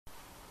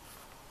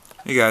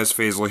Hey guys,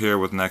 Faisal here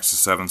with Nexus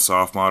 7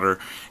 Soft Modder,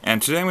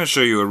 and today I'm going to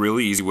show you a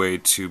really easy way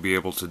to be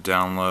able to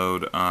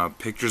download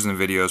pictures and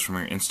videos from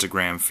your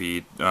Instagram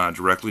feed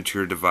directly to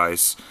your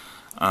device.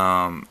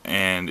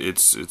 And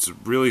it's a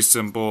really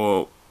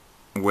simple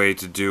way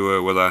to do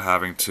it without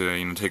having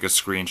to take a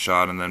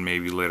screenshot and then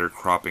maybe later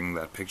cropping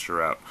that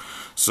picture out.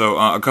 So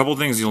a couple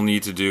things you'll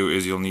need to do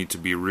is you'll need to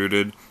be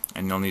rooted,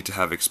 and you'll need to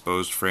have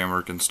Xposed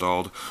framework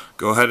installed.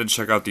 Go ahead and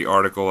check out the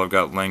article. I've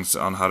got links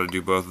on how to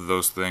do both of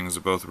those things.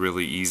 They're both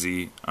really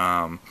easy.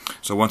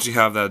 So once you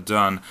have that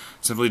done,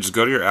 simply just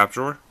go to your app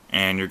drawer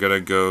and you're going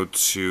to go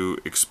to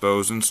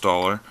Xposed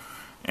installer.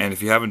 And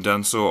if you haven't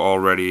done so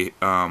already,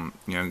 go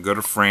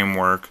to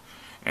framework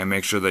and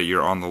make sure that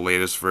you're on the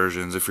latest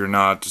versions. If you're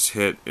not, just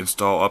hit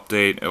install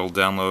update. It'll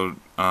download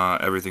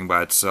everything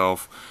by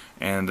itself.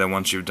 And then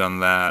once you've done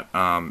that,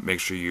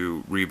 make sure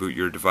you reboot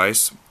your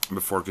device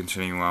before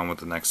continuing on with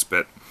the next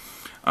bit.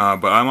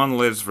 But I'm on the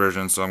latest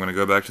version, so I'm going to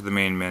go back to the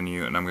main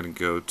menu and I'm going to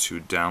go to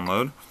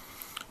download.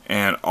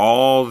 And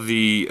all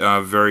the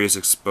various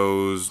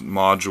Xposed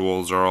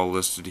modules are all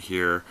listed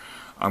here.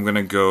 I'm going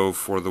to go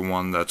for the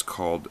one that's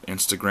called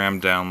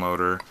Instagram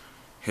Downloader.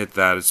 Hit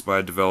that. It's by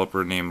a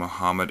developer named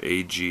Muhammad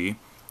AG,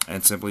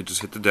 and simply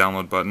just hit the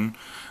download button.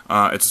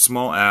 It's a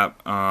small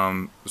app,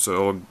 so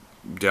it'll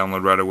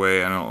download right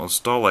away and it'll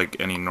install like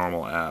any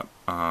normal app.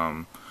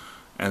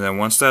 And then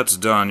once that's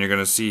done, you're going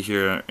to see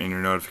here in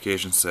your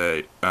notification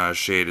shade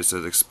it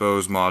says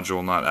Xposed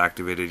module not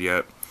activated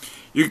yet.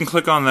 You can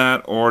click on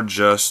that or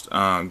just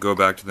go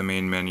back to the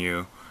main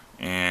menu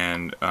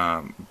and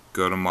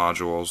go to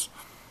modules,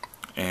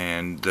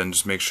 and then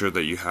just make sure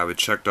that you have it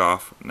checked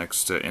off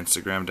next to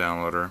Instagram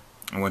Downloader.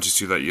 And once you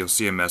see that, you'll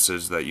see a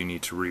message that you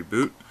need to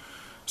reboot.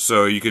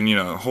 So you can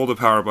hold the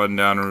power button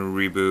down and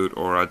reboot,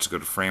 or I just go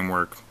to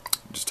framework,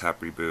 just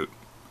tap reboot,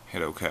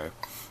 hit OK.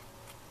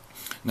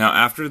 Now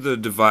after the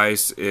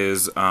device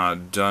is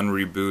done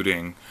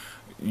rebooting,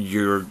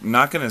 you're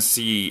not going to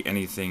see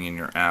anything in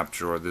your app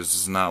drawer. This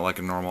is not like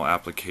a normal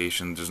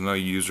application. There's no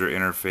user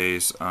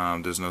interface.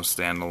 There's no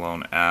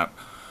standalone app.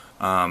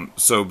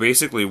 So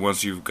basically,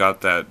 once you've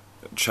got that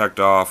checked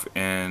off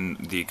in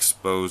the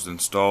Xposed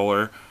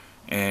installer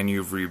and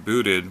you've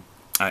rebooted,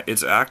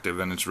 it's active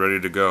and it's ready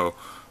to go.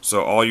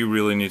 So all you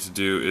really need to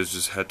do is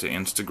just head to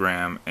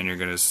Instagram, and you're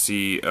going to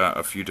see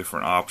a few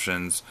different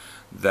options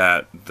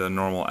that the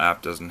normal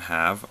app doesn't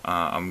have.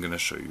 I'm going to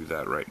show you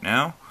that right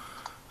now.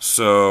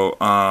 So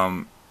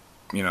fire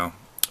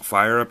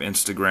up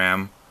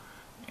Instagram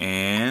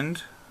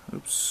and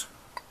let's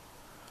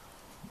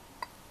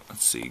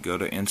see, go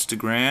to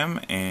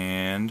Instagram,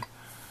 and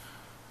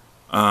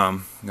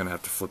I'm gonna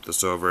have to flip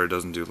this over. It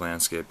doesn't do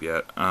landscape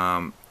yet.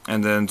 And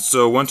then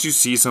so once you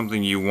see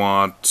something you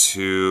want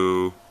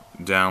to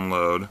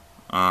download,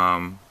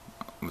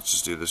 let's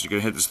just do this. You're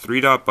gonna hit this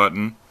three-dot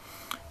button,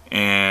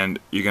 and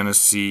you're gonna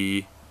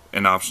see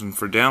an option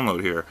for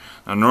download here.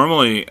 Now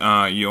normally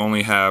you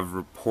only have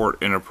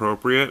report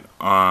inappropriate.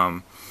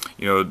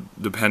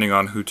 Depending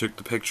on who took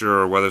the picture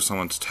or whether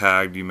someone's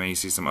tagged, you may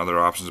see some other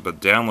options, but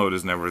download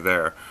is never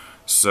there.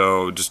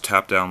 So just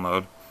tap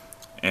download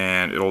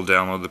and it'll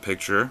download the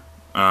picture,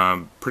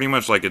 pretty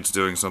much like it's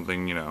doing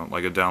something,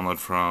 like a download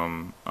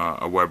from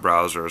a web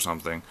browser or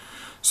something.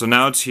 So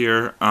now it's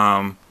here.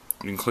 You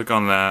can click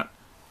on that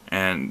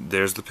and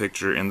there's the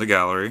picture in the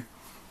gallery.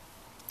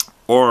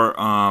 Or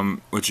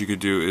what you could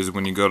do is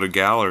when you go to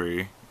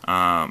gallery,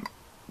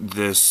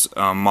 this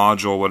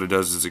module, what it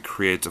does is it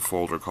creates a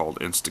folder called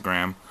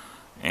Instagram,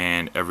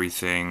 and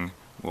everything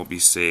will be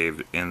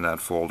saved in that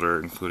folder,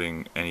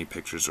 including any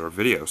pictures or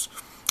videos.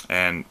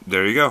 And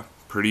there you go.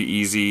 Pretty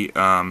easy.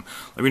 Let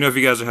me know if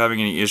you guys are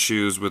having any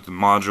issues with the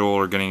module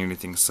or getting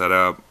anything set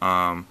up.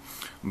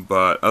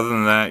 But other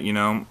than that,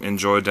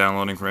 enjoy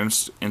downloading from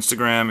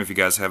Instagram. If you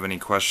guys have any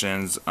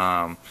questions,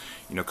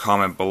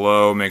 comment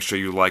below. Make sure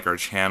you like our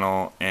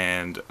channel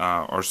and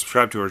or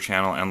subscribe to our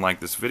channel and like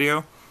this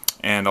video.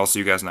 And I'll see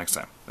you guys next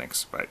time.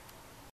 Thanks. Bye.